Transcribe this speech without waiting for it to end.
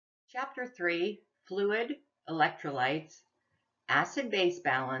Chapter 3, Fluid, Electrolytes, Acid-Base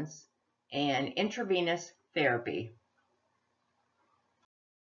Balance, and Intravenous Therapy.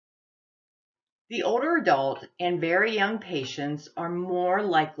 The older adult and very young patients are more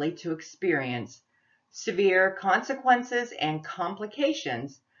likely to experience severe consequences and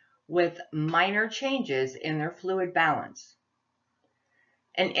complications with minor changes in their fluid balance.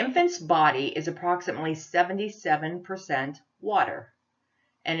 An infant's body is approximately 77% water,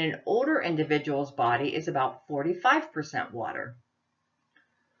 and an older individual's body is about 45% water.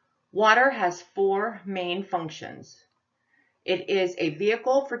 Water has four main functions. It is a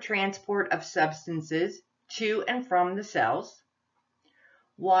vehicle for transport of substances to and from the cells.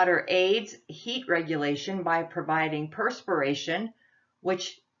 Water aids heat regulation by providing perspiration,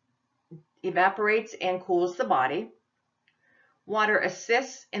 which evaporates and cools the body. Water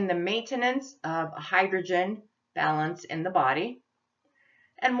assists in the maintenance of hydrogen balance in the body.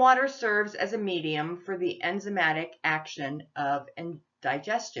 And water serves as a medium for the enzymatic action of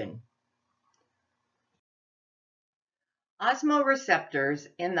digestion. Osmoreceptors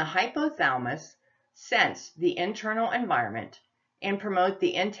in the hypothalamus sense the internal environment and promote the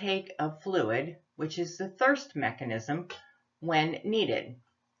intake of fluid, which is the thirst mechanism, when needed.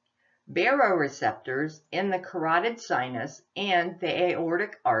 Baroreceptors in the carotid sinus and the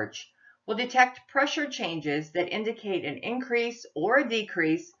aortic arch will detect pressure changes that indicate an increase or a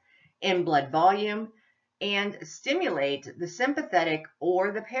decrease in blood volume and stimulate the sympathetic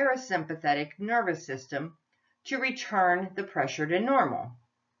or the parasympathetic nervous system to return the pressure to normal.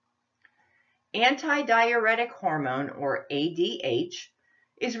 Antidiuretic hormone, or ADH,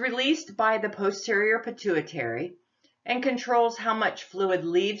 is released by the posterior pituitary and controls how much fluid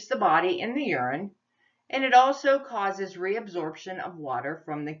leaves the body in the urine, and it also causes reabsorption of water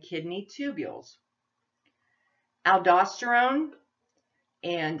from the kidney tubules. Aldosterone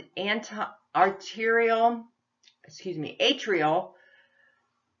and atrial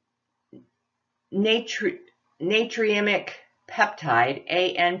natriumic peptide,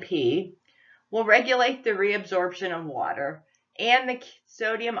 ANP, will regulate the reabsorption of water and the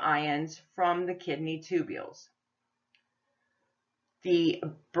sodium ions from the kidney tubules. The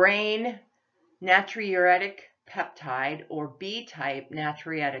brain natriuretic peptide, or B-type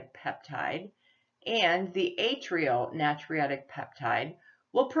natriuretic peptide, and the atrial natriuretic peptide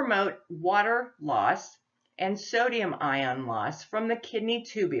will promote water loss and sodium ion loss from the kidney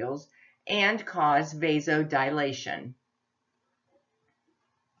tubules and cause vasodilation.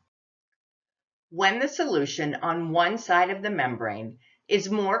 When the solution on one side of the membrane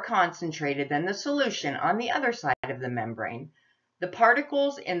is more concentrated than the solution on the other side of the membrane, the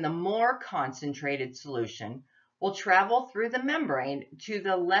particles in the more concentrated solution will travel through the membrane to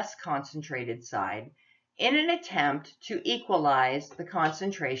the less concentrated side in an attempt to equalize the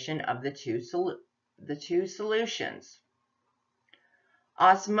concentration of the two solutions.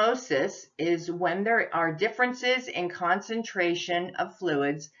 Osmosis is when there are differences in concentration of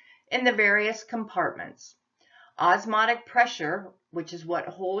fluids in the various compartments. Osmotic pressure, which is what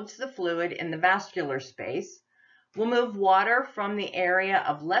holds the fluid in the vascular space, will move water from the area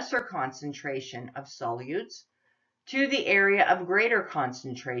of lesser concentration of solutes to the area of greater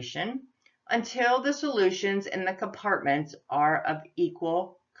concentration until the solutions in the compartments are of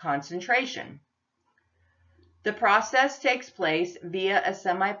equal concentration. The process takes place via a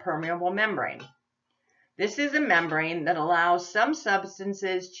semipermeable membrane. This is a membrane that allows some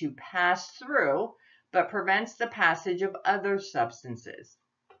substances to pass through, but prevents the passage of other substances.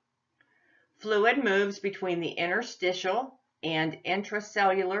 Fluid moves between the interstitial and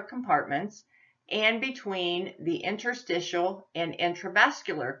intracellular compartments and between the interstitial and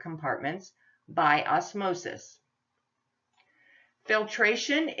intravascular compartments by osmosis.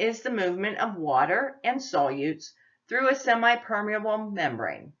 Filtration is the movement of water and solutes through a semipermeable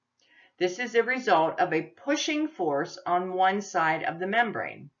membrane. This is a result of a pushing force on one side of the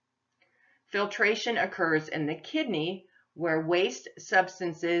membrane. Filtration occurs in the kidney, where waste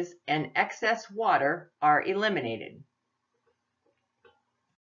substances and excess water are eliminated.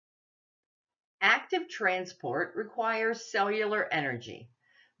 Active transport requires cellular energy.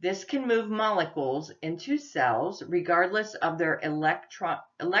 This can move molecules into cells regardless of their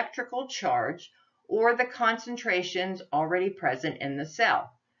electrical charge or the concentrations already present in the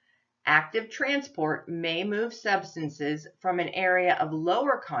cell. Active transport may move substances from an area of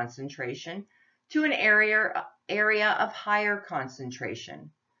lower concentration to an area of higher concentration.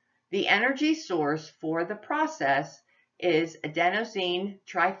 The energy source for the process is adenosine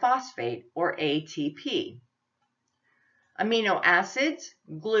triphosphate, or ATP. Amino acids,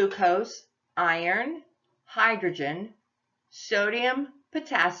 glucose, iron, hydrogen, sodium,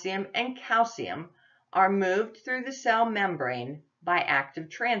 potassium, and calcium are moved through the cell membrane by active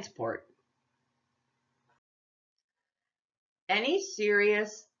transport. Any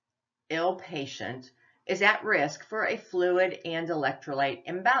serious ill patient is at risk for a fluid and electrolyte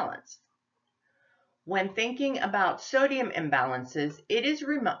imbalance. When thinking about sodium imbalances, it is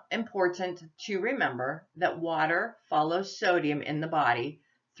important to remember that water follows sodium in the body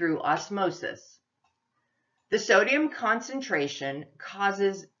through osmosis. The sodium concentration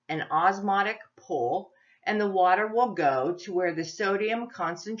causes an osmotic pull, and the water will go to where the sodium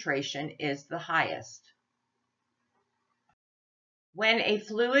concentration is the highest. When a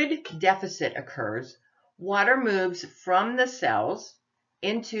fluid deficit occurs, water moves from the cells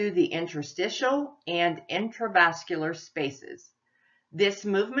into the interstitial and intravascular spaces. This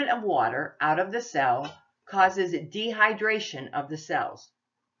movement of water out of the cell causes dehydration of the cells.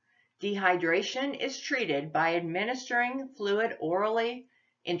 Dehydration is treated by administering fluid orally,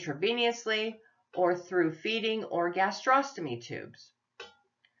 intravenously, or through feeding or gastrostomy tubes.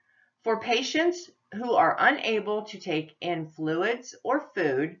 For patients who are unable to take in fluids or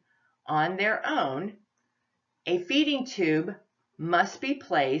food on their own, a feeding tube must be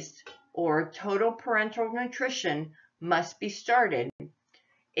placed or total parenteral nutrition must be started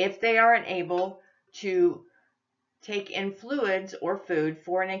if they are unable to take in fluids or food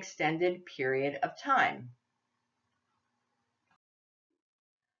for an extended period of time.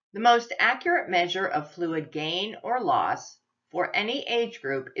 The most accurate measure of fluid gain or loss for any age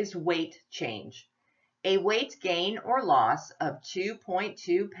group is weight change. A weight gain or loss of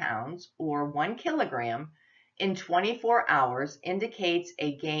 2.2 pounds or 1 kilogram in 24 hours indicates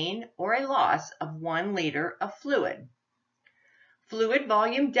a gain or a loss of 1 liter of fluid. Fluid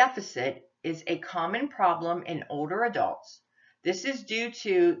volume deficit is a common problem in older adults. This is due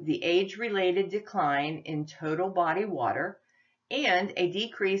to the age-related decline in total body water and a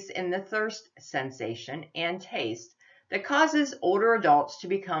decrease in the thirst sensation and taste that causes older adults to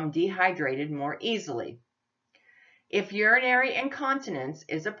become dehydrated more easily. If urinary incontinence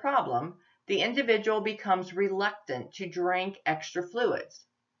is a problem, the individual becomes reluctant to drink extra fluids.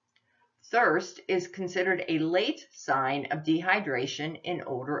 Thirst is considered a late sign of dehydration in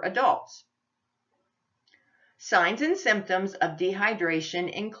older adults. Signs and symptoms of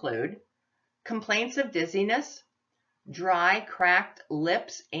dehydration include complaints of dizziness, dry, cracked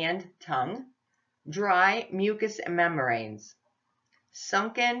lips and tongue, dry mucous membranes,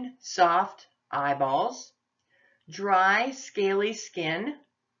 sunken, soft eyeballs, dry, scaly skin,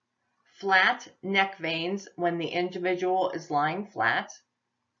 flat neck veins when the individual is lying flat.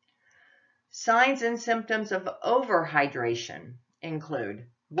 Signs and symptoms of overhydration include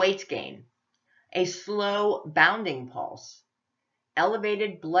weight gain, a slow bounding pulse,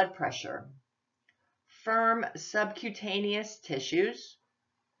 elevated blood pressure, firm subcutaneous tissues,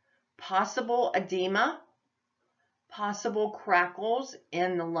 possible edema, possible crackles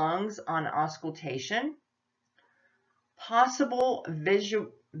in the lungs on auscultation, possible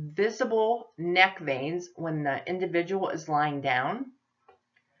visible neck veins when the individual is lying down,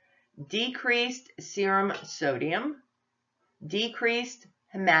 decreased serum sodium, decreased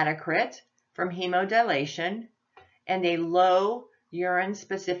hematocrit from hemodilation, and a low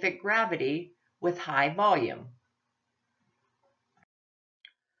urine-specific gravity with high volume.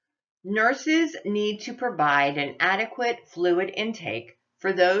 Nurses need to provide an adequate fluid intake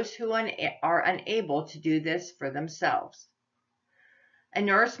for those who are unable to do this for themselves. A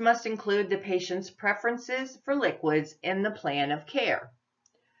nurse must include the patient's preferences for liquids in the plan of care.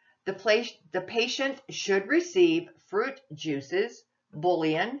 The patient should receive fruit juices,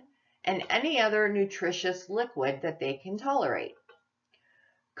 bouillon, and any other nutritious liquid that they can tolerate.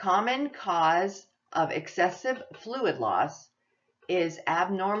 Common cause of excessive fluid loss is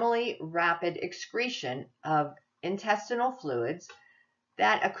abnormally rapid excretion of intestinal fluids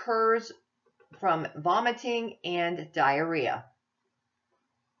that occurs from vomiting and diarrhea.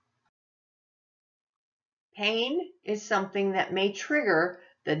 Pain is something that may trigger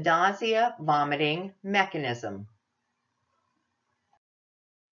the nausea vomiting mechanism.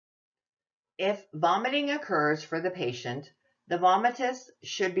 If vomiting occurs for the patient, the vomitus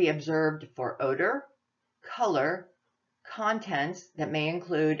should be observed for odor, color, contents that may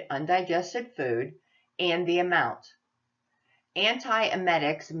include undigested food, and the amount.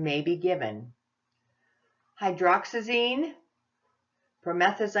 Antiemetics may be given. Hydroxyzine,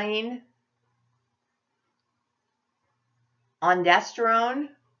 promethazine, ondansetron,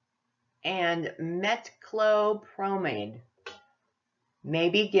 and metoclopramide may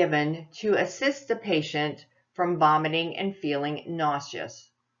be given to assist the patient from vomiting and feeling nauseous.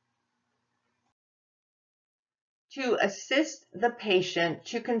 To assist the patient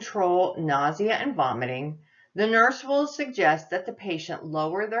to control nausea and vomiting, the nurse will suggest that the patient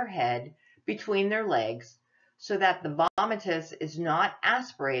lower their head between their legs so that the vomitus is not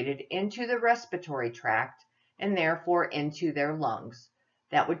aspirated into the respiratory tract and therefore into their lungs.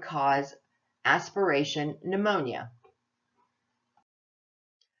 That would cause aspiration pneumonia.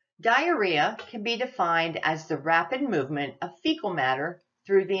 Diarrhea can be defined as the rapid movement of fecal matter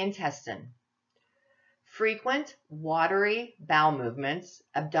through the intestine. Frequent watery bowel movements,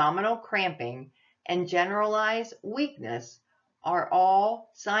 abdominal cramping, and generalized weakness are all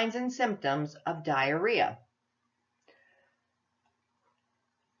signs and symptoms of diarrhea.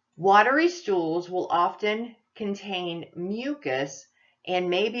 Watery stools will often contain mucus and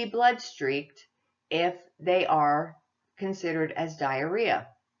may be blood-streaked if they are considered as diarrhea.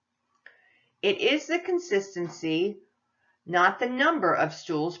 It is the consistency, not the number of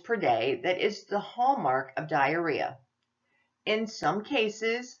stools per day, that is the hallmark of diarrhea. In some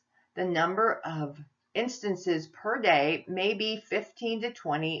cases, the number of instances per day may be 15 to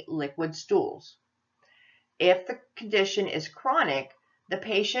 20 liquid stools. If the condition is chronic, the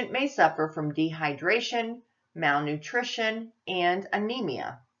patient may suffer from dehydration, malnutrition, and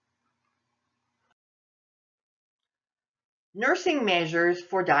anemia. Nursing measures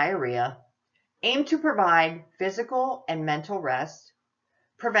for diarrhea aim to provide physical and mental rest,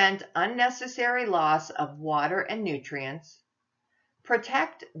 prevent unnecessary loss of water and nutrients,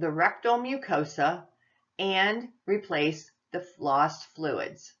 protect the rectal mucosa, and replace the lost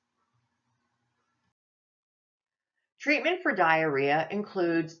fluids. Treatment for diarrhea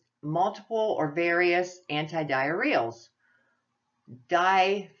includes multiple or various antidiarrheals: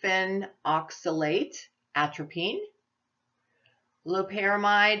 diphenoxylate atropine,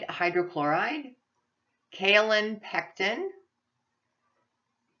 loperamide hydrochloride, kaolin pectin,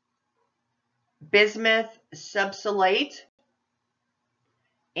 bismuth subsulate,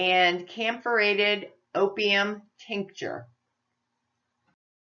 and camphorated opium tincture.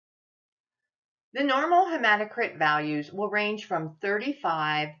 The normal hematocrit values will range from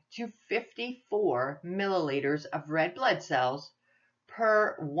 35 to 54 milliliters of red blood cells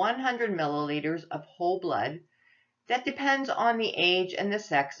per 100 milliliters of whole blood. That depends on the age and the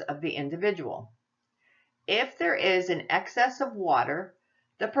sex of the individual. If there is an excess of water,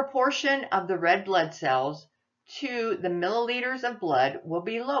 the proportion of the red blood cells to the milliliters of blood will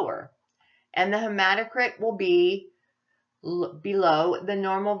be lower, and the hematocrit will be below the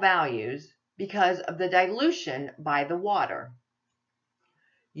normal values because of the dilution by the water.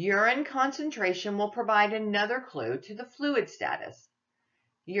 Urine concentration will provide another clue to the fluid status.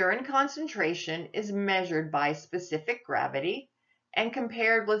 Urine concentration is measured by specific gravity and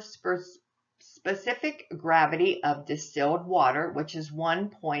compared with specific gravity of distilled water, which is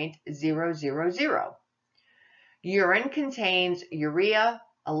 1.000. Urine contains urea,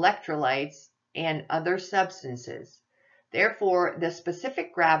 electrolytes, and other substances. Therefore, the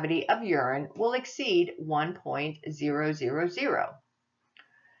specific gravity of urine will exceed 1.000.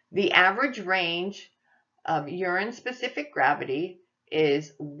 The average range of urine specific gravity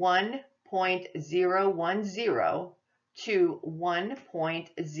is 1.010 to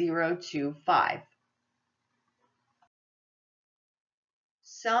 1.025.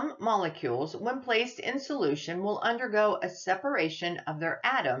 Some molecules, when placed in solution, will undergo a separation of their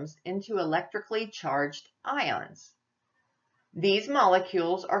atoms into electrically charged ions. These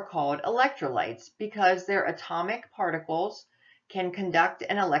molecules are called electrolytes because their atomic particles can conduct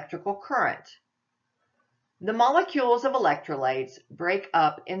an electrical current. The molecules of electrolytes break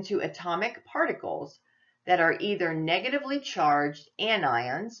up into atomic particles that are either negatively charged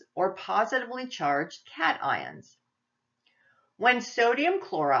anions or positively charged cations. When sodium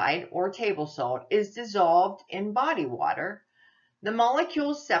chloride or table salt is dissolved in body water, the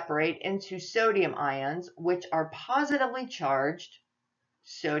molecules separate into sodium ions, which are positively charged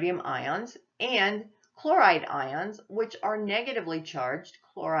sodium ions, and chloride ions, which are negatively charged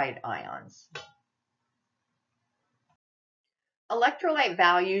chloride ions. Electrolyte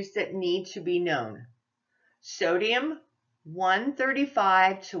values that need to be known. Sodium,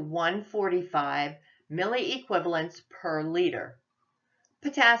 135 to 145 milliequivalents per liter.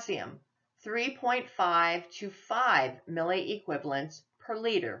 Potassium, 3.5 to 5 milliequivalents per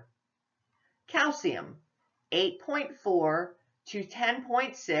liter. Calcium, 8.4 to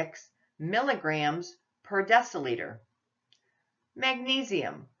 10.6 milligrams per deciliter.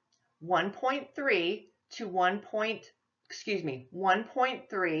 Magnesium, 1.3 to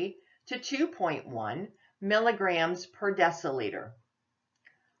 1.3 to 2.1 milligrams per deciliter.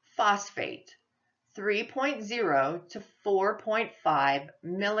 Phosphate, 3.0 to 4.5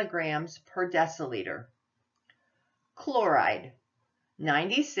 milligrams per deciliter. Chloride,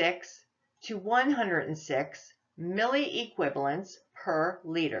 96 to 106 milliequivalents per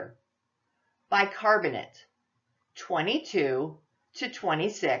liter. Bicarbonate, 22 to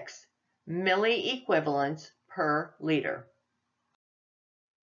 26 milliequivalents per liter.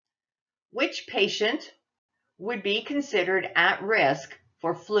 Which patient would be considered at risk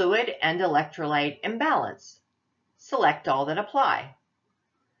for fluid and electrolyte imbalance? Select all that apply.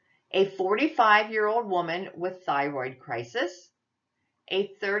 A 45-year-old woman with thyroid crisis,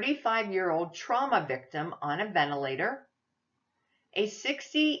 a 35-year-old trauma victim on a ventilator, a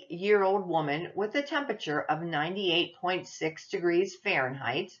 60-year-old woman with a temperature of 98.6 degrees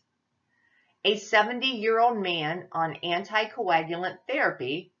Fahrenheit, a 70-year-old man on anticoagulant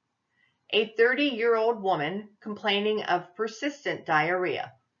therapy, a 30-year-old woman complaining of persistent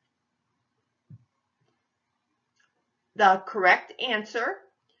diarrhea. The correct answer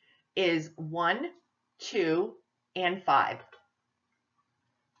is 1, 2, and 5.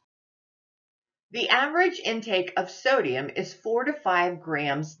 The average intake of sodium is 4 to 5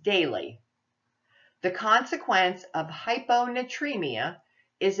 grams daily. The consequence of hyponatremia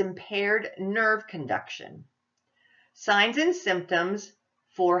is impaired nerve conduction. Signs and symptoms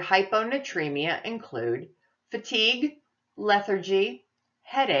for hyponatremia include fatigue, lethargy,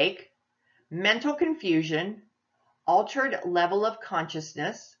 headache, mental confusion, altered level of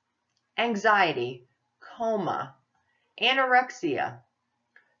consciousness, anxiety, coma, anorexia,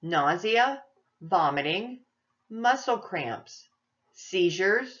 nausea, vomiting, muscle cramps,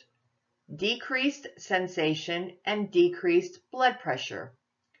 seizures, decreased sensation, and decreased blood pressure.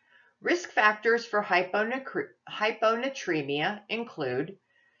 Risk factors for hyponatremia include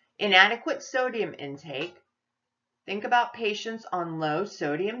inadequate sodium intake. Think about patients on low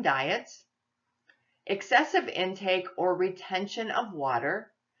sodium diets. Excessive intake or retention of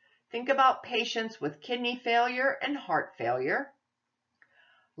water. Think about patients with kidney failure and heart failure.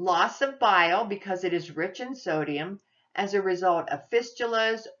 Loss of bile because it is rich in sodium as a result of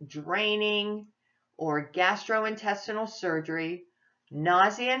fistulas, draining, or gastrointestinal surgery,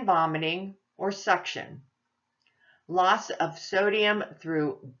 nausea and vomiting, or suction. Loss of sodium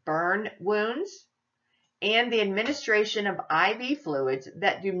through burn wounds, and the administration of IV fluids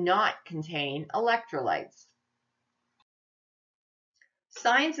that do not contain electrolytes.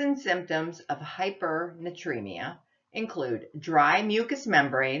 Signs and symptoms of hypernatremia include dry mucous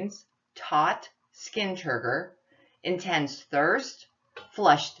membranes, taut skin turgor, intense thirst,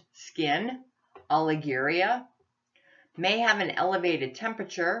 flushed skin, oliguria, may have an elevated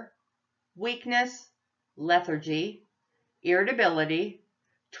temperature, weakness, lethargy, irritability,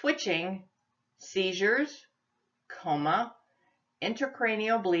 twitching, seizures, coma,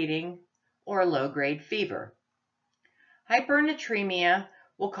 intracranial bleeding, or low-grade fever. Hypernatremia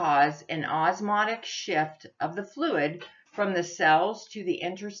will cause an osmotic shift of the fluid from the cells to the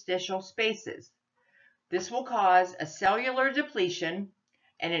interstitial spaces. This will cause a cellular depletion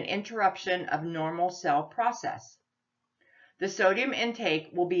and an interruption of normal cell process. The sodium intake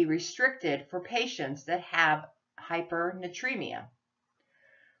will be restricted for patients that have hypernatremia.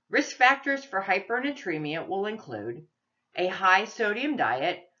 Risk factors for hypernatremia will include a high sodium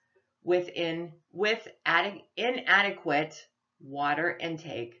diet with inadequate water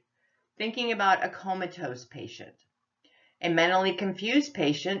intake, thinking about a comatose patient, a mentally confused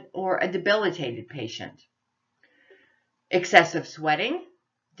patient, or a debilitated patient. Excessive sweating,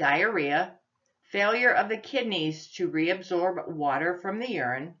 diarrhea, failure of the kidneys to reabsorb water from the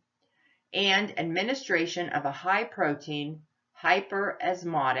urine, and administration of a high-protein,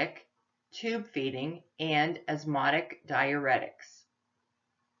 hyperosmotic tube feeding and osmotic diuretics.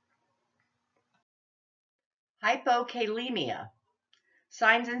 Hypokalemia.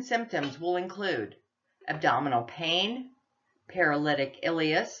 Signs and symptoms will include abdominal pain, paralytic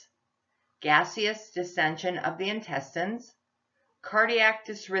ileus, gaseous distension of the intestines, cardiac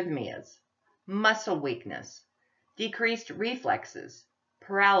dysrhythmias, muscle weakness, decreased reflexes,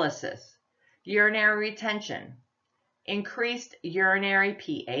 paralysis, urinary retention, increased urinary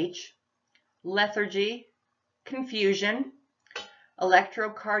pH, lethargy, confusion,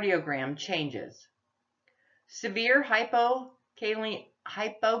 electrocardiogram changes. Severe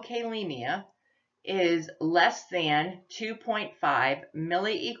hypokalemia is less than 2.5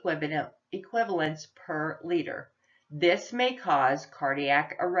 milliequivalents per liter. This may cause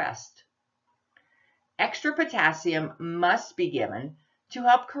cardiac arrest. Extra potassium must be given to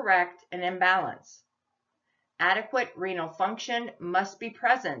help correct an imbalance. Adequate renal function must be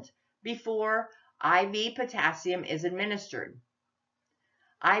present before IV potassium is administered.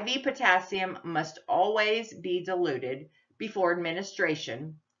 IV potassium must always be diluted before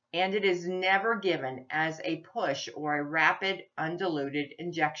administration and it is never given as a push or a rapid undiluted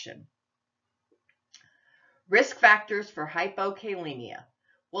injection. Risk factors for hypokalemia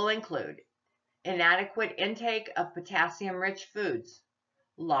will include inadequate intake of potassium-rich foods,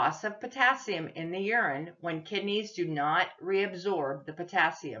 loss of potassium in the urine when kidneys do not reabsorb the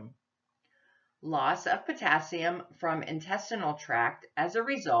potassium, loss of potassium from intestinal tract as a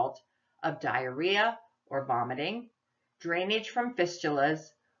result of diarrhea or vomiting, drainage from fistulas,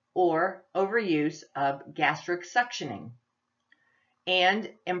 or overuse of gastric suctioning, and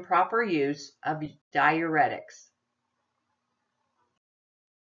improper use of diuretics.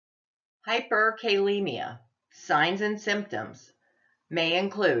 Hyperkalemia. Signs and symptoms may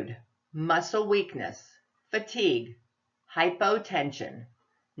include muscle weakness, fatigue, hypotension,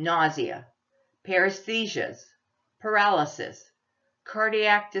 nausea, paresthesias, paralysis,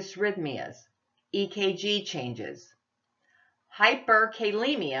 cardiac dysrhythmias, EKG changes.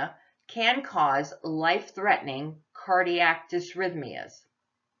 Hyperkalemia can cause life-threatening cardiac dysrhythmias.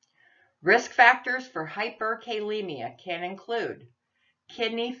 Risk factors for hyperkalemia can include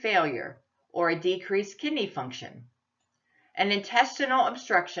kidney failure or a decreased kidney function, an intestinal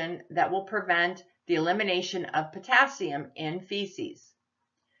obstruction that will prevent the elimination of potassium in feces,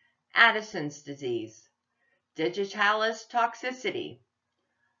 Addison's disease, digitalis toxicity,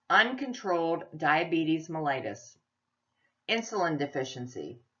 uncontrolled diabetes mellitus, insulin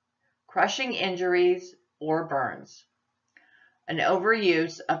deficiency, crushing injuries or burns, an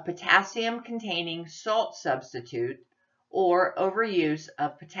overuse of potassium-containing salt substitute or overuse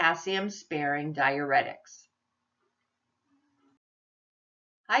of potassium-sparing diuretics.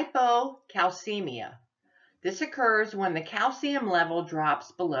 Hypocalcemia. This occurs when the calcium level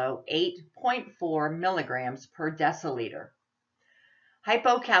drops below 8.4 milligrams per deciliter.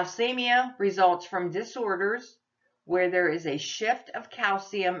 Hypocalcemia results from disorders where there is a shift of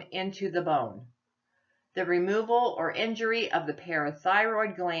calcium into the bone, the removal or injury of the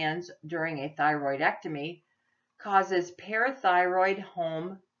parathyroid glands during a thyroidectomy causes parathyroid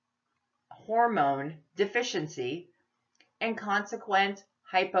hormone deficiency and consequent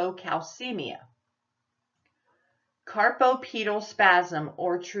hypocalcemia. Carpopedal spasm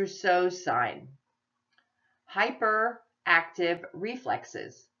or Trousseau sign. Hyperactive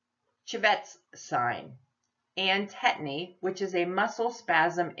reflexes, Chivet's sign, and tetany, which is a muscle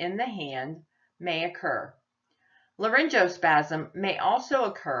spasm in the hand, may occur. Laryngospasm may also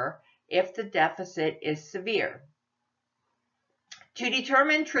occur if the deficit is severe. To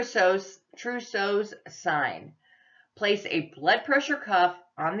determine Trousseau's sign, place a blood pressure cuff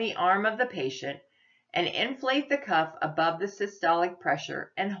on the arm of the patient and inflate the cuff above the systolic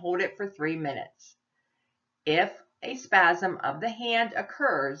pressure and hold it for 3 minutes. If a spasm of the hand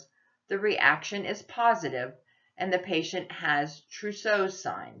occurs, the reaction is positive and the patient has Trousseau's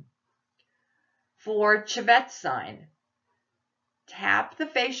sign. For Chivet's sign, tap the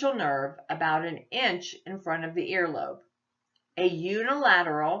facial nerve about an inch in front of the earlobe. A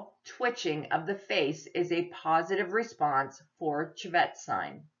unilateral twitching of the face is a positive response for Chivet's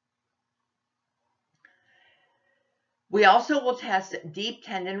sign. We also will test deep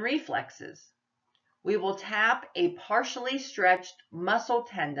tendon reflexes. We will tap a partially stretched muscle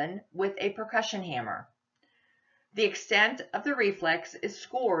tendon with a percussion hammer. The extent of the reflex is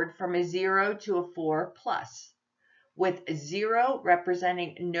scored from a 0 to a 4+, with 0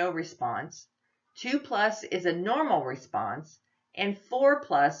 representing no response, 2+ is a normal response, and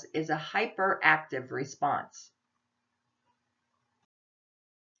 4+ is a hyperactive response.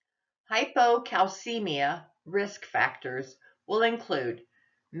 Hypocalcemia risk factors will include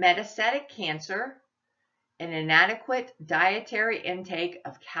metastatic cancer, an inadequate dietary intake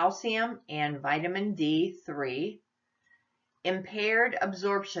of calcium and vitamin D3, impaired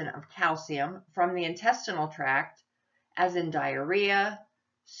absorption of calcium from the intestinal tract, as in diarrhea,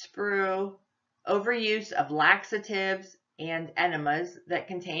 sprue, overuse of laxatives and enemas that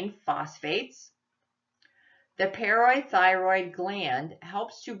contain phosphates. The parathyroid gland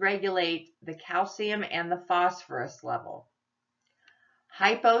helps to regulate the calcium and the phosphorus level.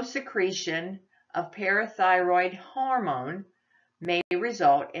 Hyposecretion of parathyroid hormone may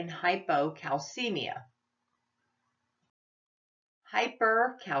result in hypocalcemia.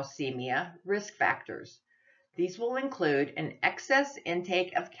 Hypercalcemia risk factors. These will include an excess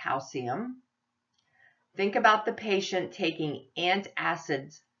intake of calcium. Think about the patient taking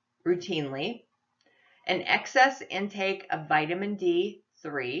antacids routinely. An excess intake of vitamin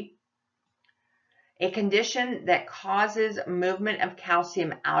D3. A condition that causes movement of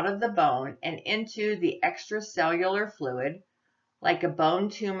calcium out of the bone and into the extracellular fluid, like a bone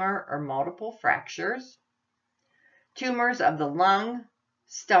tumor or multiple fractures. Tumors of the lung,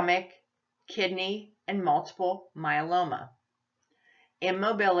 stomach, kidney, and multiple myeloma,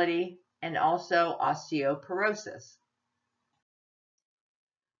 immobility, and also osteoporosis.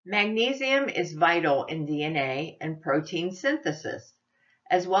 Magnesium is vital in DNA and protein synthesis,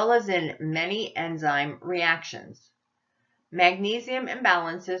 as well as in many enzyme reactions. Magnesium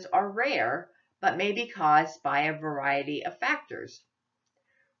imbalances are rare, but may be caused by a variety of factors.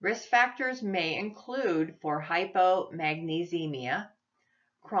 Risk factors may include for hypomagnesemia,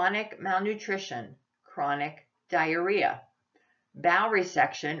 chronic malnutrition, chronic diarrhea, bowel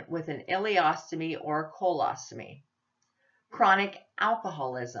resection with an ileostomy or colostomy, chronic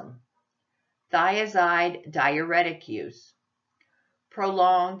alcoholism, thiazide diuretic use,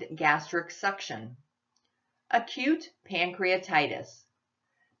 prolonged gastric suction, acute pancreatitis,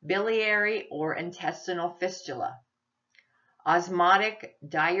 biliary or intestinal fistula, osmotic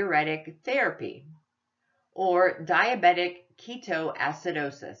diuretic therapy, or diabetic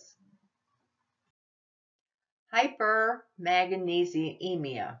ketoacidosis.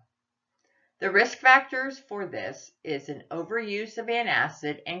 Hypermagnesemia. The risk factors for this is an overuse of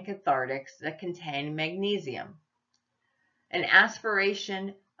antacid and cathartics that contain magnesium, an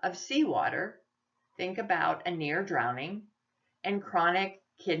aspiration of seawater, think about a near drowning, and chronic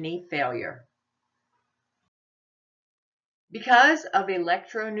kidney failure. Because of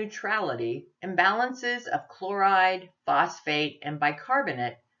electroneutrality, imbalances of chloride, phosphate, and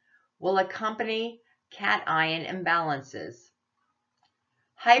bicarbonate will accompany cation imbalances.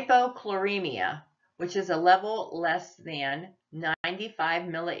 Hypochloremia, which is a level less than 95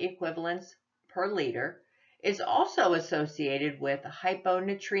 milliequivalents per liter, is also associated with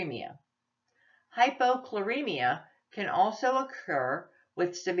hyponatremia. Hypochloremia can also occur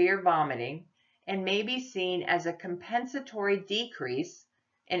with severe vomiting and may be seen as a compensatory decrease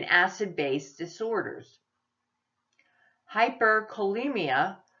in acid-base disorders.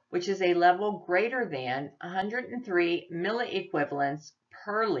 Hyperkalemia, which is a level greater than 103 milliequivalents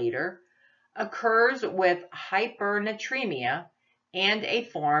per liter, occurs with hypernatremia and a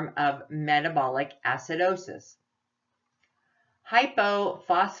form of metabolic acidosis.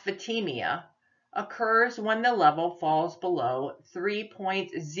 Hypophosphatemia occurs when the level falls below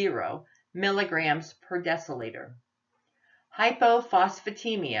 3.0 milligrams per deciliter.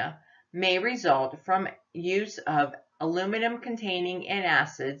 Hypophosphatemia may result from use of aluminum-containing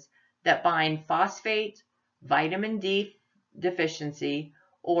antacids that bind phosphate, vitamin D deficiency,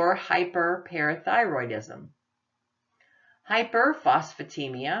 or hyperparathyroidism.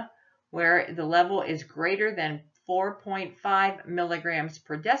 Hyperphosphatemia, where the level is greater than 4.5 milligrams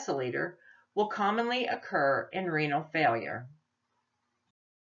per deciliter, will commonly occur in renal failure.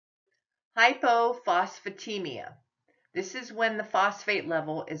 Hypophosphatemia. This is when the phosphate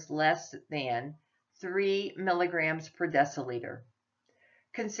level is less than 3 milligrams per deciliter.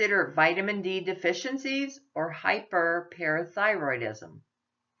 Consider vitamin D deficiencies or hyperparathyroidism.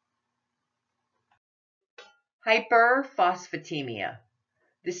 Hyperphosphatemia.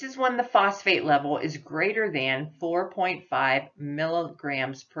 This is when the phosphate level is greater than 4.5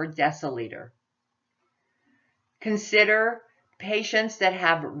 milligrams per deciliter. Consider patients that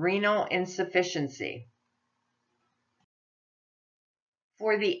have renal insufficiency.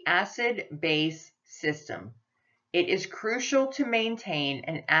 For the acid-base system, it is crucial to maintain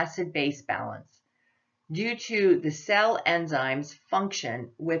an acid-base balance due to the cell enzymes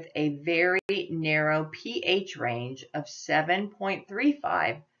function with a very narrow pH range of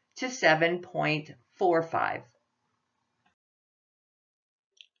 7.35 to 7.45.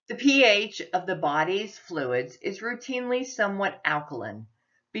 The pH of the body's fluids is routinely somewhat alkaline,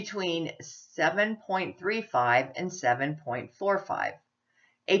 between 7.35 and 7.45.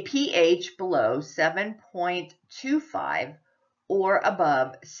 A pH below 7.25 or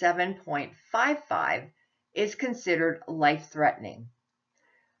above 7.55 is considered life-threatening.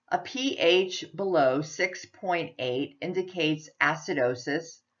 A pH below 6.8 indicates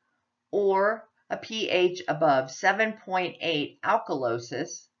acidosis, or a pH above 7.8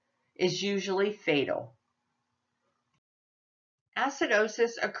 alkalosis is usually fatal.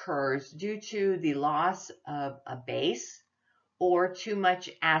 Acidosis occurs due to the loss of a base or too much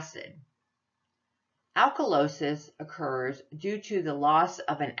acid. Alkalosis occurs due to the loss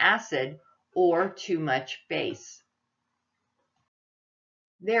of an acid or too much base.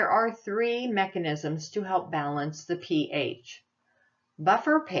 There are three mechanisms to help balance the pH.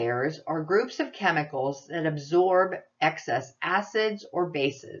 Buffer pairs are groups of chemicals that absorb excess acids or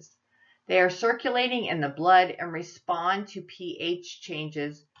bases. They are circulating in the blood and respond to pH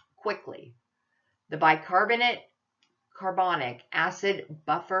changes quickly. The bicarbonate carbonic acid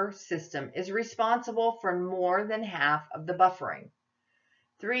buffer system is responsible for more than half of the buffering.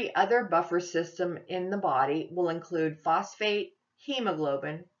 Three other buffer systems in the body will include phosphate,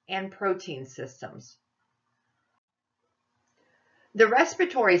 hemoglobin, and protein systems. The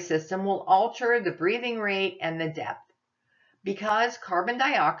respiratory system will alter the breathing rate and the depth. Because carbon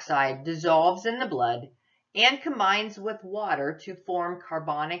dioxide dissolves in the blood and combines with water to form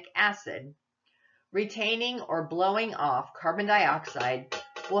carbonic acid, retaining or blowing off carbon dioxide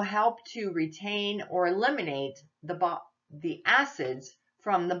will help to retain or eliminate the acids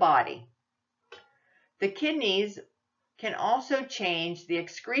from the body. The kidneys can also change the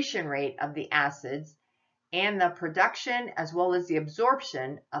excretion rate of the acids and the production as well as the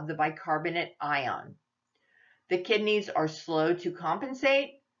absorption of the bicarbonate ion. The kidneys are slow to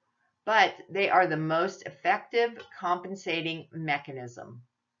compensate, but they are the most effective compensating mechanism.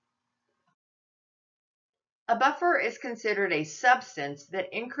 A buffer is considered a substance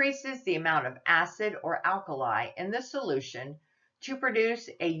that increases the amount of acid or alkali in the solution to produce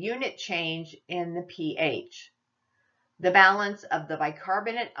a unit change in the pH. The balance of the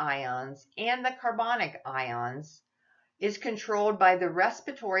bicarbonate ions and the carbonic ions is controlled by the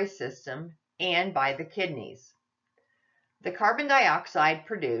respiratory system and by the kidneys. The carbon dioxide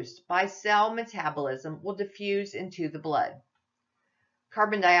produced by cell metabolism will diffuse into the blood.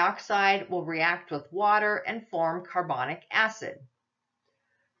 Carbon dioxide will react with water and form carbonic acid.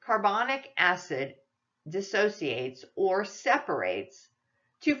 Carbonic acid dissociates or separates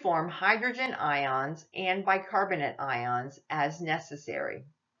to form hydrogen ions and bicarbonate ions as necessary.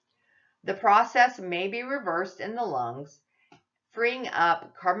 The process may be reversed in the lungs, freeing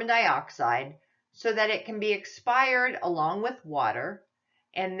up carbon dioxide so that it can be expired along with water,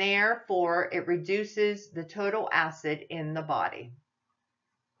 and therefore it reduces the total acid in the body.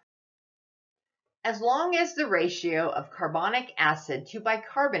 As long as the ratio of carbonic acid to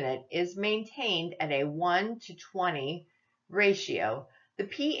bicarbonate is maintained at a 1:20 ratio, the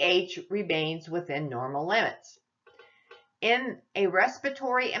pH remains within normal limits. In a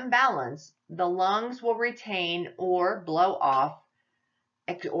respiratory imbalance, the lungs will retain or blow off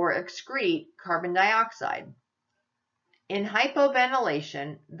or excrete carbon dioxide. In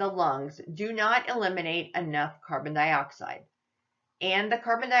hypoventilation, the lungs do not eliminate enough carbon dioxide, and the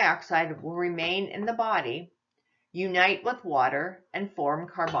carbon dioxide will remain in the body, unite with water, and form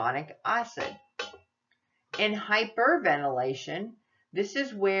carbonic acid. In hyperventilation, this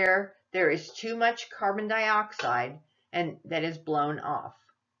is where there is too much carbon dioxide and that is blown off.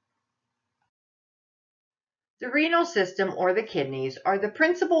 The renal system or the kidneys are the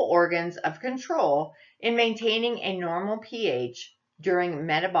principal organs of control in maintaining a normal pH during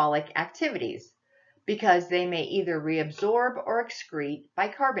metabolic activities, because they may either reabsorb or excrete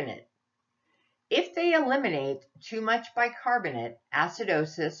bicarbonate. If they eliminate too much bicarbonate,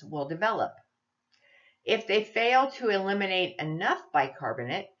 acidosis will develop. If they fail to eliminate enough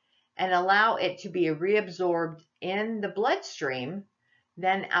bicarbonate and allow it to be reabsorbed in the bloodstream,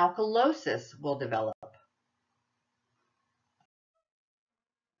 then alkalosis will develop.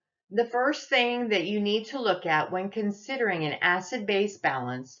 The first thing that you need to look at when considering an acid-base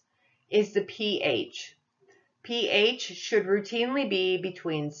balance is the pH. pH should routinely be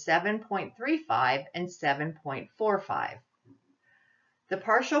between 7.35 and 7.45. The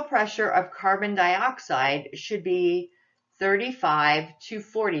partial pressure of carbon dioxide should be 35 to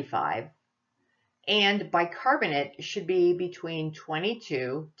 45, and bicarbonate should be between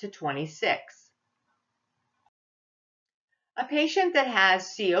 22 to 26. A patient that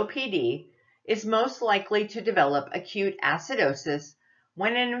has COPD is most likely to develop acute acidosis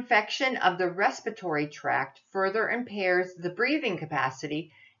when an infection of the respiratory tract further impairs the breathing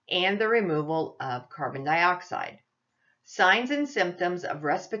capacity and the removal of carbon dioxide. Signs and symptoms of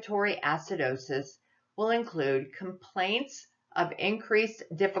respiratory acidosis will include complaints of increased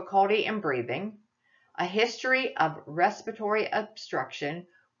difficulty in breathing, a history of respiratory obstruction,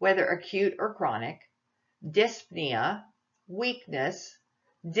 whether acute or chronic, dyspnea, weakness,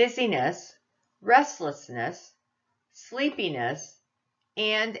 dizziness, restlessness, sleepiness,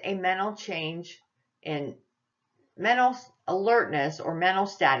 and a mental change in mental alertness or mental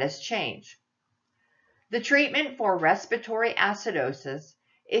status change. The treatment for respiratory acidosis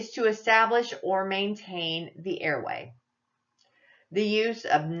is to establish or maintain the airway. The use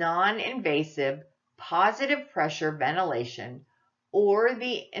of non-invasive positive pressure ventilation or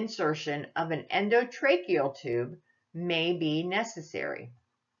the insertion of an endotracheal tube may be necessary.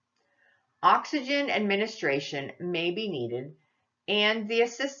 Oxygen administration may be needed, and the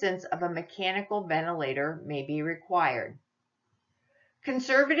assistance of a mechanical ventilator may be required.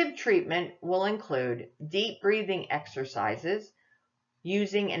 Conservative treatment will include deep breathing exercises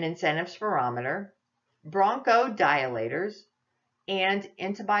using an incentive spirometer, bronchodilators, and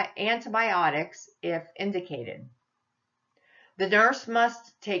antibiotics if indicated. The nurse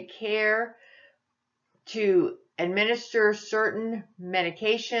must take care to administer certain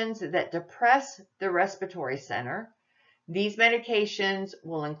medications that depress the respiratory center. These medications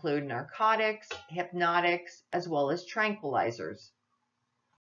will include narcotics, hypnotics, as well as tranquilizers.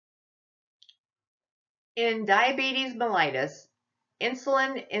 In diabetes mellitus,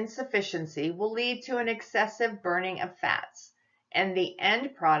 insulin insufficiency will lead to an excessive burning of fats, and the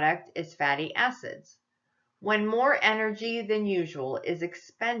end product is fatty acids. When more energy than usual is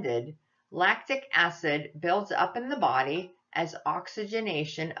expended, lactic acid builds up in the body as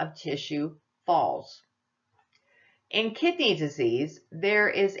oxygenation of tissue falls. In kidney disease, there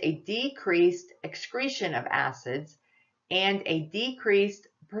is a decreased excretion of acids and a decreased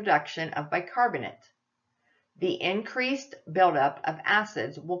production of bicarbonate. The increased buildup of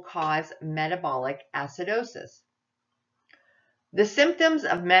acids will cause metabolic acidosis. The symptoms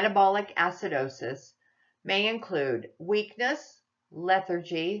of metabolic acidosis may include weakness,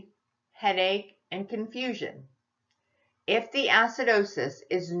 lethargy, headache, and confusion. If the acidosis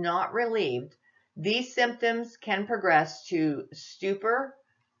is not relieved, these symptoms can progress to stupor,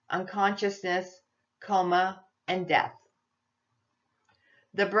 unconsciousness, coma, and death.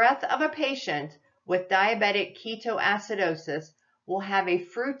 The breath of a patient with diabetic ketoacidosis will have a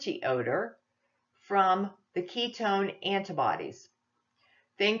fruity odor from the ketone antibodies.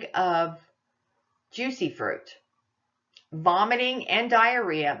 Think of juicy fruit. Vomiting and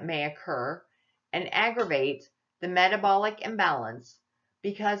diarrhea may occur and aggravate the metabolic imbalance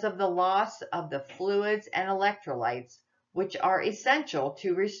because of the loss of the fluids and electrolytes, which are essential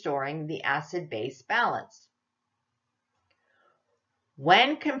to restoring the acid-base balance.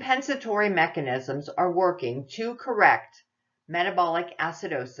 When compensatory mechanisms are working to correct metabolic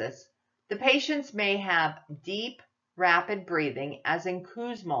acidosis, the patients may have deep, rapid breathing, as in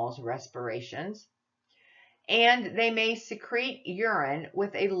Kussmaul's respirations, and they may secrete urine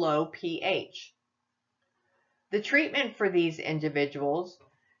with a low pH. The treatment for these individuals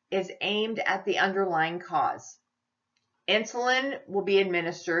is aimed at the underlying cause. Insulin will be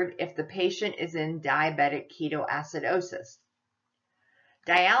administered if the patient is in diabetic ketoacidosis.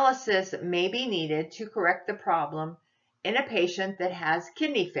 Dialysis may be needed to correct the problem in a patient that has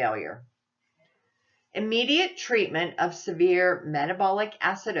kidney failure. Immediate treatment of severe metabolic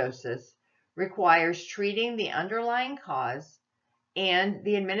acidosis requires treating the underlying cause and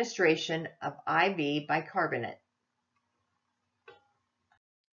the administration of IV bicarbonate.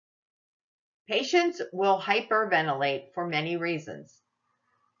 Patients will hyperventilate for many reasons,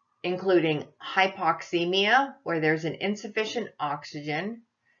 including hypoxemia, where there's an insufficient oxygen.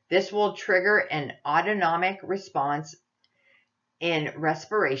 This will trigger an autonomic response in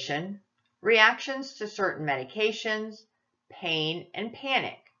respiration, reactions to certain medications, pain, and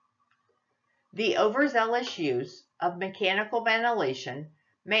panic. The overzealous use of mechanical ventilation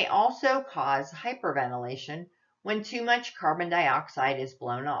may also cause hyperventilation when too much carbon dioxide is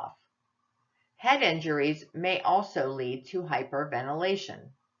blown off. Head injuries may also lead to hyperventilation.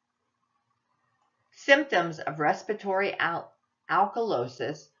 Symptoms of respiratory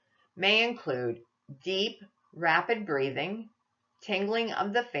alkalosis may include deep, rapid breathing, tingling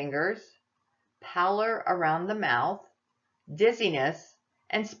of the fingers, pallor around the mouth, dizziness,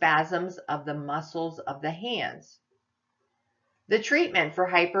 and spasms of the muscles of the hands. The treatment for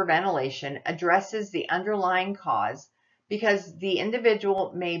hyperventilation addresses the underlying cause because the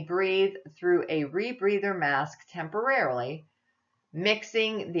individual may breathe through a rebreather mask temporarily,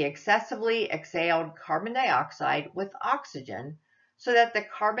 mixing the excessively exhaled carbon dioxide with oxygen so that the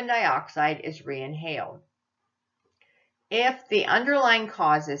carbon dioxide is reinhaled. If the underlying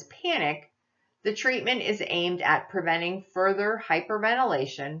cause is panic, the treatment is aimed at preventing further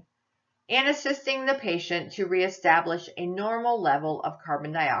hyperventilation and assisting the patient to reestablish a normal level of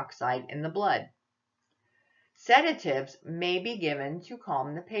carbon dioxide in the blood. Sedatives may be given to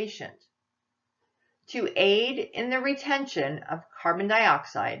calm the patient. To aid in the retention of carbon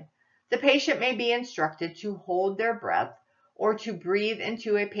dioxide, the patient may be instructed to hold their breath or to breathe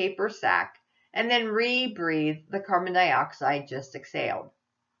into a paper sac and then rebreathe the carbon dioxide just exhaled.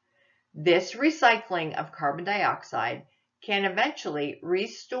 This recycling of carbon dioxide can eventually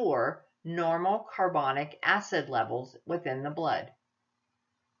restore normal carbonic acid levels within the blood.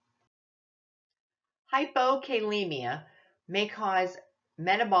 Hypokalemia may cause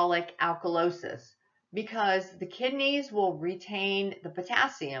metabolic alkalosis because the kidneys will retain the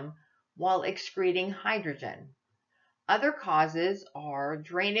potassium while excreting hydrogen. Other causes are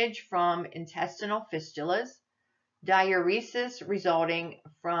drainage from intestinal fistulas, diuresis resulting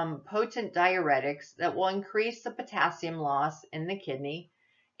from potent diuretics that will increase the potassium loss in the kidney,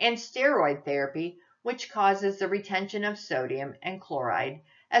 and steroid therapy, which causes the retention of sodium and chloride,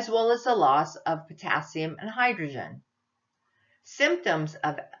 as well as the loss of potassium and hydrogen. Symptoms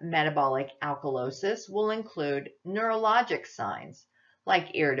of metabolic alkalosis will include neurologic signs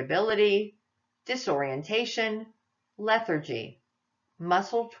like irritability, disorientation, lethargy,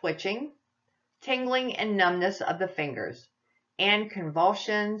 muscle twitching, tingling and numbness of the fingers, and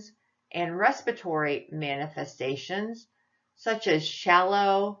convulsions and respiratory manifestations such as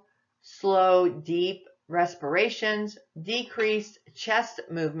shallow, slow, deep respirations, decreased chest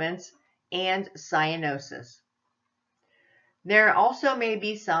movements, and cyanosis. There also may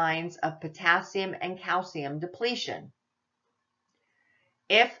be signs of potassium and calcium depletion.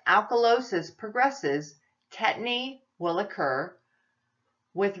 If alkalosis progresses, tetany will occur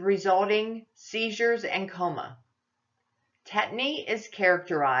with resulting seizures and coma. Tetany is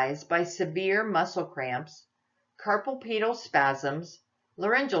characterized by severe muscle cramps, carpal pedal spasms,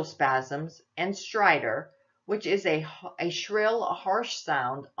 laryngeal spasms, and stridor, which is a shrill, harsh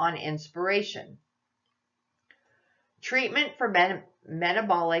sound on inspiration. Treatment for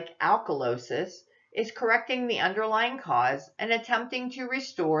metabolic alkalosis is correcting the underlying cause and attempting to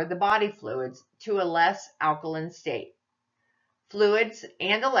restore the body fluids to a less alkaline state. Fluids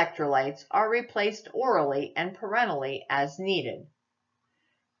and electrolytes are replaced orally and parenterally as needed.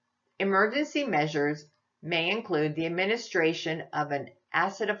 Emergency measures may include the administration of an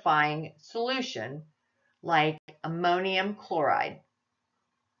acidifying solution like ammonium chloride.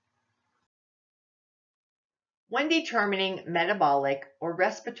 When determining metabolic or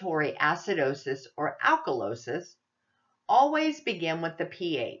respiratory acidosis or alkalosis, always begin with the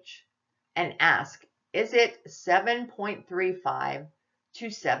pH and ask, is it 7.35 to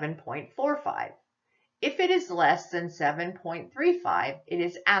 7.45? If it is less than 7.35, it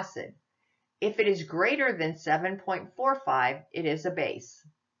is acid. If it is greater than 7.45, it is a base.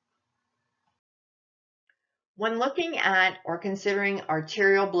 When looking at or considering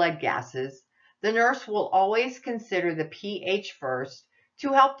arterial blood gases, the nurse will always consider the pH first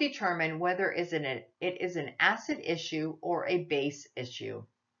to help determine whether it is an acid issue or a base issue.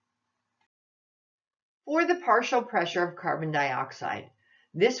 For the partial pressure of carbon dioxide,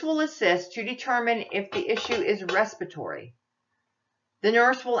 this will assist to determine if the issue is respiratory. The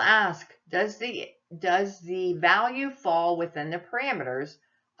nurse will ask, does the value fall within the parameters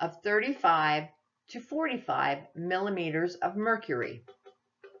of 35 to 45 millimeters of mercury?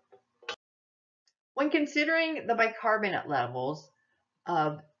 When considering the bicarbonate levels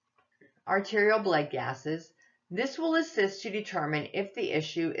of arterial blood gases, this will assist to determine if the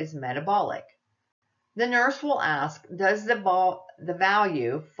issue is metabolic. The nurse will ask, does the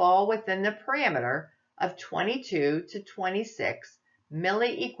value fall within the parameter of 22 to 26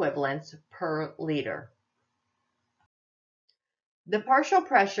 milliequivalents per liter? The partial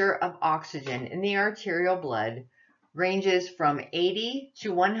pressure of oxygen in the arterial blood ranges from 80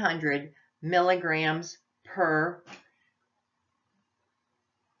 to 100 milligrams per.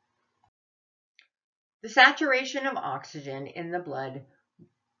 The saturation of oxygen in the blood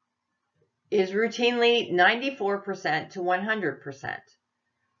is routinely 94% to 100%.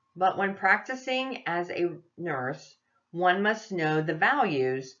 But when practicing as a nurse, one must know the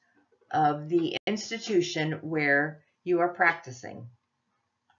values of the institution where you are practicing.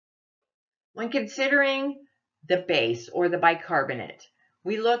 When considering the base or the bicarbonate,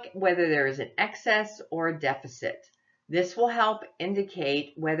 we look whether there is an excess or a deficit. This will help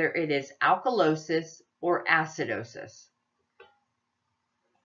indicate whether it is alkalosis or acidosis.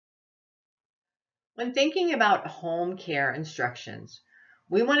 When thinking about home care instructions,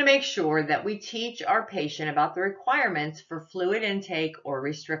 we want to make sure that we teach our patient about the requirements for fluid intake or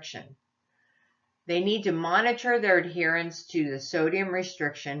restriction. They need to monitor their adherence to the sodium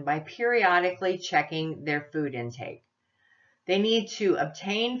restriction by periodically checking their food intake. They need to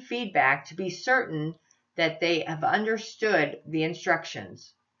obtain feedback to be certain that they have understood the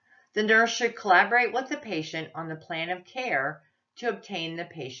instructions. The nurse should collaborate with the patient on the plan of care to obtain the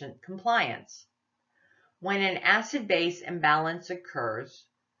patient compliance. When an acid-base imbalance occurs,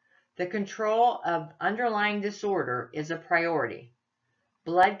 the control of underlying disorder is a priority.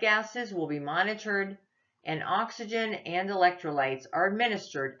 Blood gases will be monitored, and oxygen and electrolytes are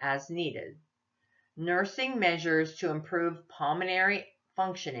administered as needed. Nursing measures to improve pulmonary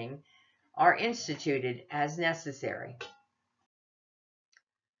functioning are instituted as necessary.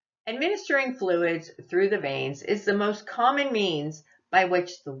 Administering fluids through the veins is the most common means by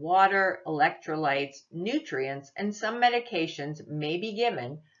which the water, electrolytes, nutrients, and some medications may be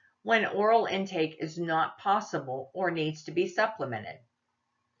given when oral intake is not possible or needs to be supplemented.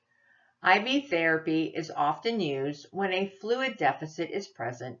 IV therapy is often used when a fluid deficit is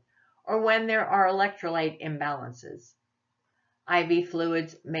present or when there are electrolyte imbalances. IV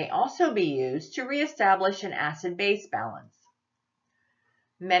fluids may also be used to reestablish an acid-base balance.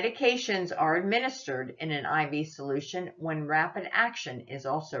 Medications are administered in an IV solution when rapid action is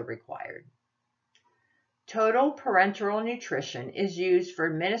also required. Total parenteral nutrition is used for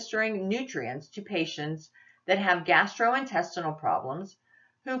administering nutrients to patients that have gastrointestinal problems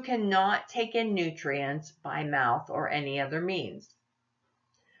who cannot take in nutrients by mouth or any other means.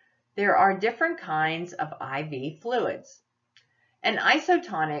 There are different kinds of IV fluids. An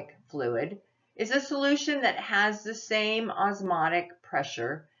isotonic fluid is a solution that has the same osmotic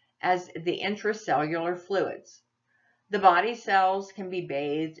pressure as the intracellular fluids. The body cells can be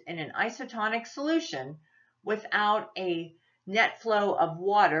bathed in an isotonic solution without a net flow of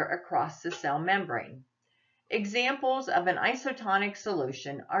water across the cell membrane. Examples of an isotonic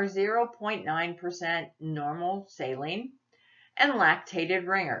solution are 0.9% normal saline and lactated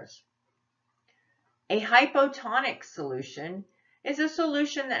ringers. A hypotonic solution is a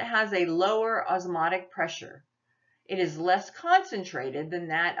solution that has a lower osmotic pressure. It is less concentrated than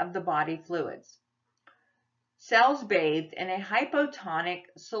that of the body fluids. Cells bathed in a hypotonic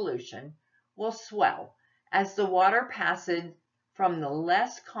solution will swell as the water passes from the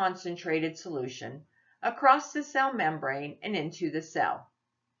less concentrated solution across the cell membrane and into the cell.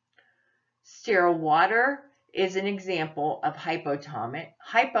 Sterile water is an example of hypotonic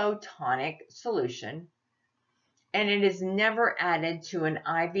solution, and it is never added to an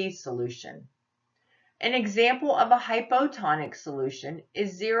IV solution. An example of a hypotonic solution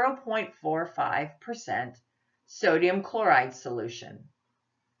is 0.45% sodium chloride solution.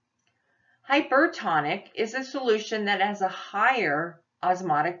 Hypertonic is a solution that has a higher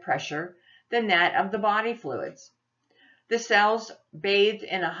osmotic pressure than that of the body fluids. The cells bathed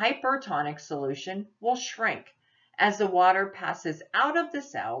in a hypertonic solution will shrink as the water passes out of the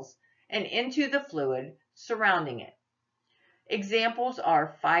cells and into the fluid surrounding it. Examples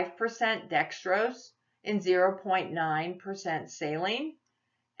are 5% dextrose in 0.9% saline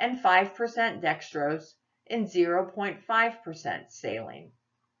and 5% dextrose in 0.5% saline.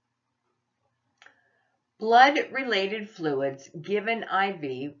 Blood-related fluids given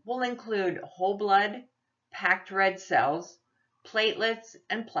IV will include whole blood, packed red cells, platelets,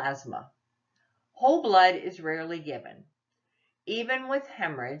 and plasma. Whole blood is rarely given. Even with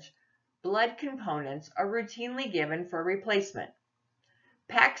hemorrhage, blood components are routinely given for replacement.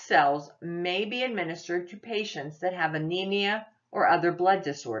 Packed cells may be administered to patients that have anemia or other blood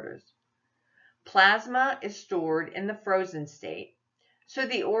disorders. Plasma is stored in the frozen state, so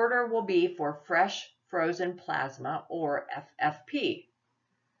the order will be for fresh frozen plasma, or FFP.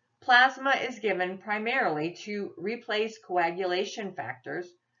 Plasma is given primarily to replace coagulation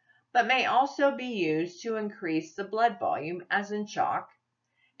factors, but may also be used to increase the blood volume, as in shock,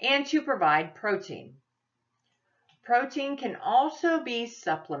 and to provide protein. Protein can also be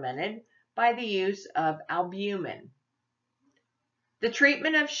supplemented by the use of albumin. The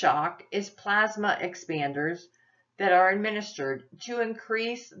treatment of shock is plasma expanders that are administered to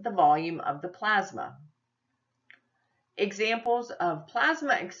increase the volume of the plasma. Examples of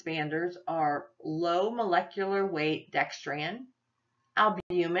plasma expanders are low molecular weight dextran,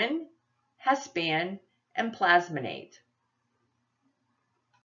 albumin, hespan, and plasminate.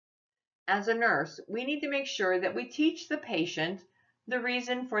 As a nurse, we need to make sure that we teach the patient the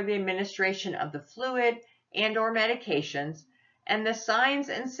reason for the administration of the fluid and/or medications and the signs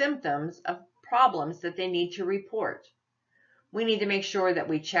and symptoms of problems that they need to report. We need to make sure that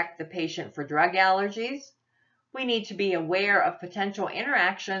we check the patient for drug allergies. We need to be aware of potential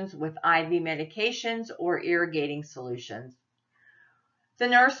interactions with IV medications or irrigating solutions. The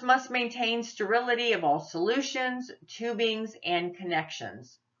nurse must maintain sterility of all solutions, tubings, and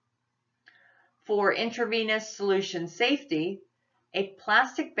connections. For intravenous solution safety, a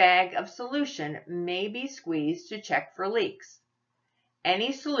plastic bag of solution may be squeezed to check for leaks.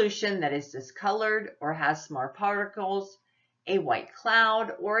 Any solution that is discolored or has small particles, a white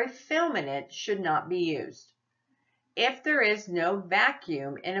cloud, or a film in it should not be used. If there is no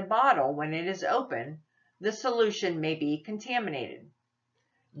vacuum in a bottle when it is open, the solution may be contaminated.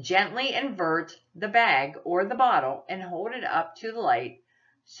 Gently invert the bag or the bottle and hold it up to the light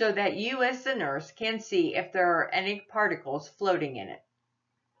so that you as the nurse can see if there are any particles floating in it.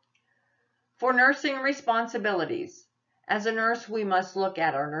 For nursing responsibilities, as a nurse, we must look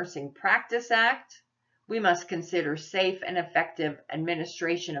at our Nursing Practice Act. We must consider safe and effective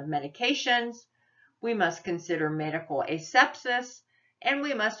administration of medications. We must consider medical asepsis and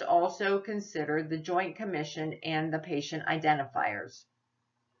we must also consider the Joint Commission and the patient identifiers.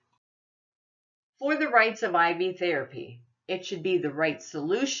 For the rights of IV therapy, it should be the right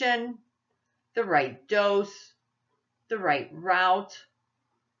solution, the right dose, the right route,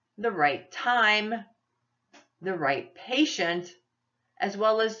 the right time, the right patient, as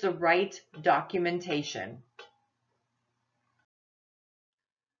well as the right documentation.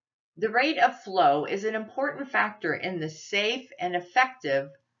 The rate of flow is an important factor in the safe and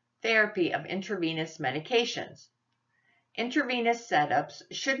effective therapy of intravenous medications. Intravenous setups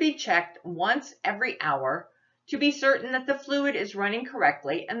should be checked once every hour to be certain that the fluid is running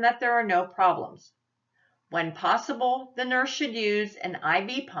correctly and that there are no problems. When possible, the nurse should use an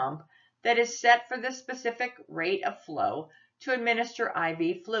IV pump that is set for the specific rate of flow to administer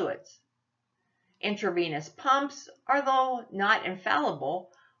IV fluids. Intravenous pumps, although not infallible,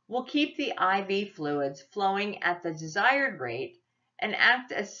 will keep the IV fluids flowing at the desired rate and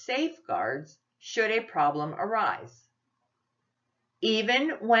act as safeguards should a problem arise. Even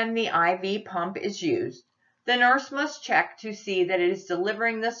when the IV pump is used, the nurse must check to see that it is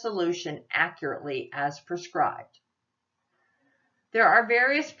delivering the solution accurately as prescribed. There are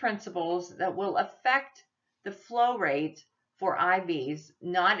various principles that will affect the flow rate for IVs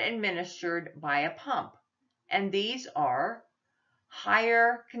not administered by a pump, and these are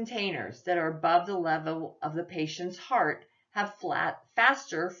higher containers that are above the level of the patient's heart have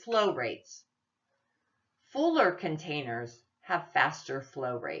faster flow rates. Fuller containers have faster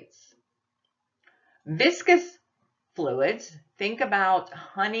flow rates. Viscous fluids, think about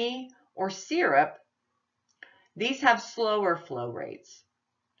honey or syrup, these have slower flow rates.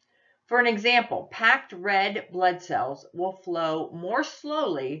 For an example, packed red blood cells will flow more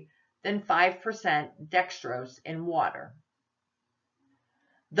slowly than 5% dextrose in water.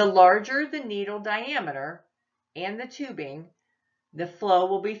 The larger the needle diameter and the tubing, the flow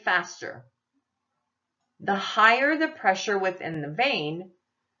will be faster. The higher the pressure within the vein,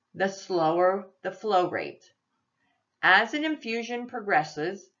 the slower the flow rate. As an infusion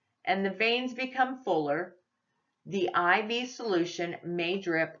progresses and the veins become fuller, the IV solution may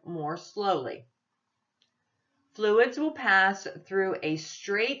drip more slowly. Fluids will pass through a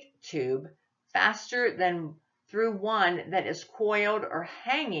straight tube faster than through one that is coiled or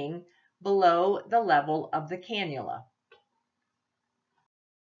hanging below the level of the cannula.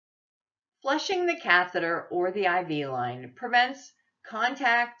 Flushing the catheter or the IV line prevents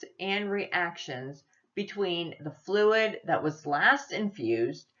contact and reactions between the fluid that was last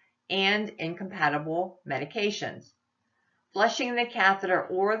infused and incompatible medications. Flushing the catheter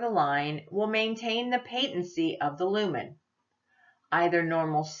or the line will maintain the patency of the lumen. Either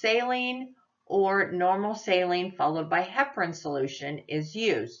normal saline or normal saline followed by heparin solution is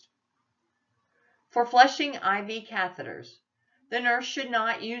used. For flushing IV catheters, the nurse should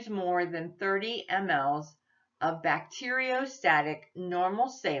not use more than 30 mL of bacteriostatic normal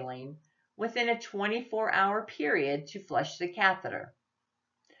saline within a 24-hour period to flush the catheter.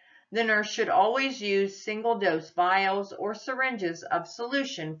 The nurse should always use single-dose vials or syringes of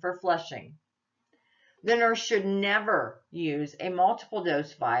solution for flushing. The nurse should never use a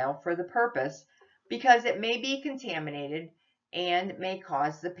multiple-dose vial for the purpose because it may be contaminated and may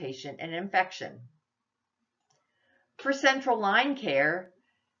cause the patient an infection. For central line care,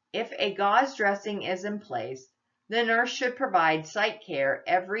 if a gauze dressing is in place, the nurse should provide site care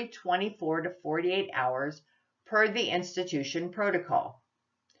every 24 to 48 hours per the institution protocol.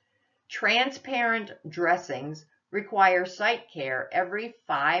 Transparent dressings require site care every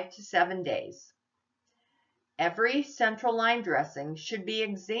 5 to 7 days. Every central line dressing should be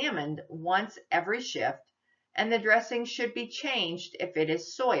examined once every shift, and the dressing should be changed if it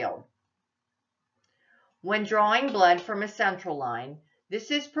is soiled. When drawing blood from a central line,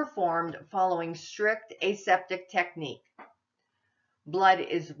 this is performed following strict aseptic technique. Blood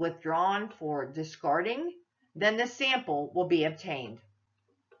is withdrawn for discarding, then the sample will be obtained.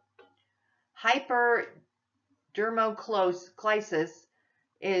 Hyperdermoclysis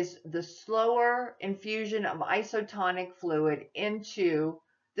is the slower infusion of isotonic fluid into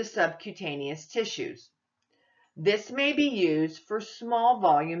the subcutaneous tissues. This may be used for small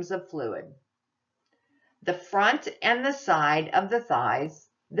volumes of fluid. The front and the side of the thighs,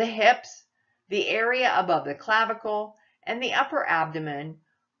 the hips, the area above the clavicle, and the upper abdomen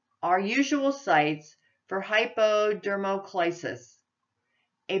are usual sites for hypodermoclysis.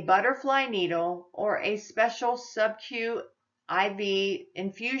 A butterfly needle or a special sub-Q IV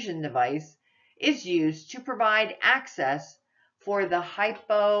infusion device is used to provide access for the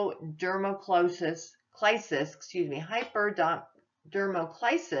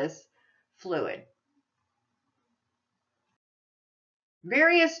hypodermoclysis fluid.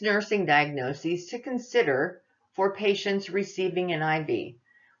 Various nursing diagnoses to consider for patients receiving an IV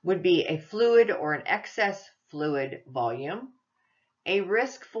would be a fluid or an excess fluid volume, a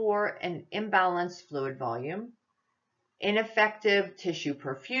risk for an imbalanced fluid volume, ineffective tissue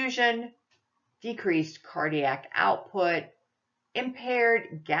perfusion, decreased cardiac output,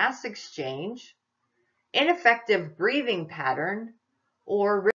 impaired gas exchange, ineffective breathing pattern,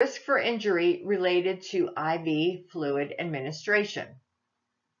 or risk for injury related to IV fluid administration.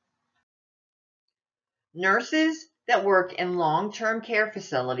 Nurses that work in long-term care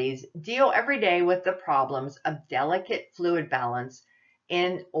facilities deal every day with the problems of delicate fluid balance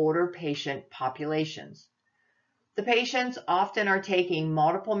in older patient populations. The patients often are taking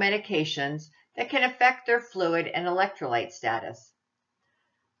multiple medications that can affect their fluid and electrolyte status.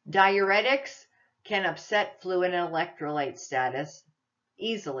 Diuretics can upset fluid and electrolyte status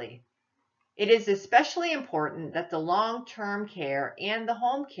easily. It is especially important that the long-term care and the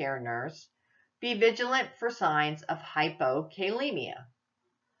home care nurse be vigilant for signs of hypokalemia.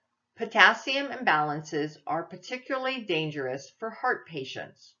 Potassium imbalances are particularly dangerous for heart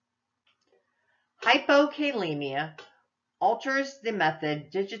patients. Hypokalemia alters the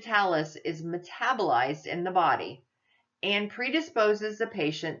method digitalis is metabolized in the body and predisposes the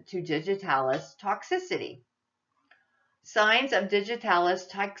patient to digitalis toxicity. Signs of digitalis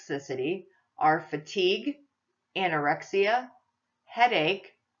toxicity are fatigue, anorexia,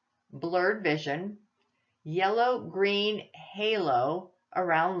 headache, blurred vision, yellow-green halo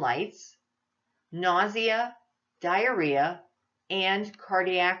around lights, nausea, diarrhea, and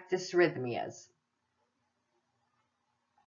cardiac dysrhythmias.